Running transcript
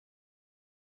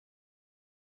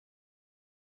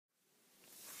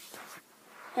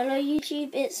Hello YouTube,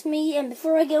 it's me, and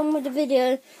before I get on with the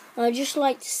video, I'd just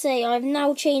like to say I've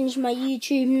now changed my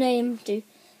YouTube name to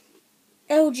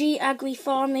LG Agri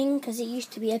Farming because it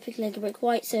used to be Epic Lego Brick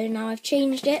White, so now I've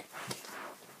changed it.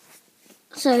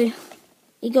 So,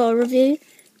 you got a review.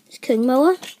 It's Kuhn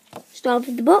mower. Start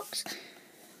with the box.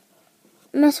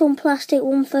 Metal and plastic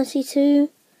 132.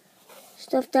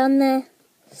 Stuff down there.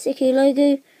 Siku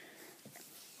logo.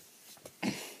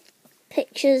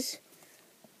 Pictures.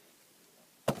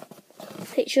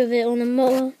 Picture of it on the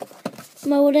mower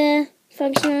there.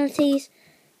 Functionalities.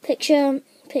 Picture,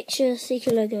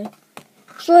 Siku logo.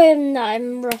 Sorry that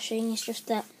I'm rushing, it's just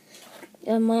that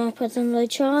my iPad's on low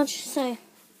charge. So,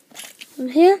 I'm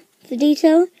here for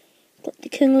detail. Got the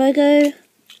Kuhn logo.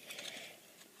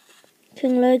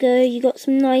 You got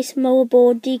some nice mower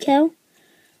board decal.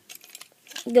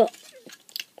 You got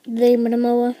the name of the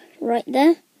mower right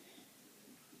there,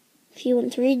 if you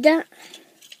want to read that.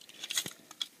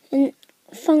 And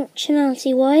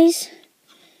functionality wise,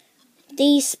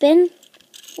 these spin,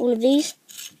 all of these,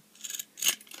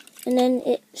 and then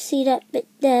see that bit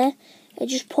there, it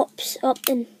just pops up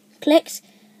and clicks.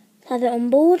 Have it on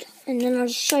board, and then I'll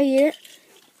just show you it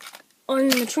on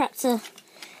the tractor.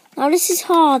 Now this is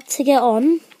hard to get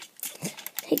on,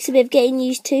 takes a bit of getting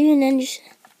used to, and then just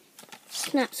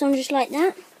snaps on just like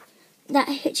that. That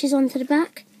hitches onto the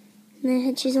back, and then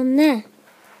hitches on there.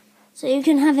 So you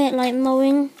can have it like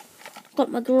mowing. Got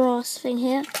my grass thing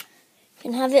here. You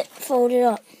can have it folded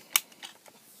up.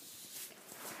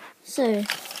 So, and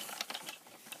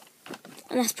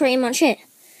that's pretty much it.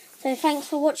 So thanks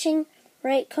for watching.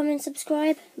 Rate, comment,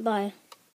 subscribe. Bye.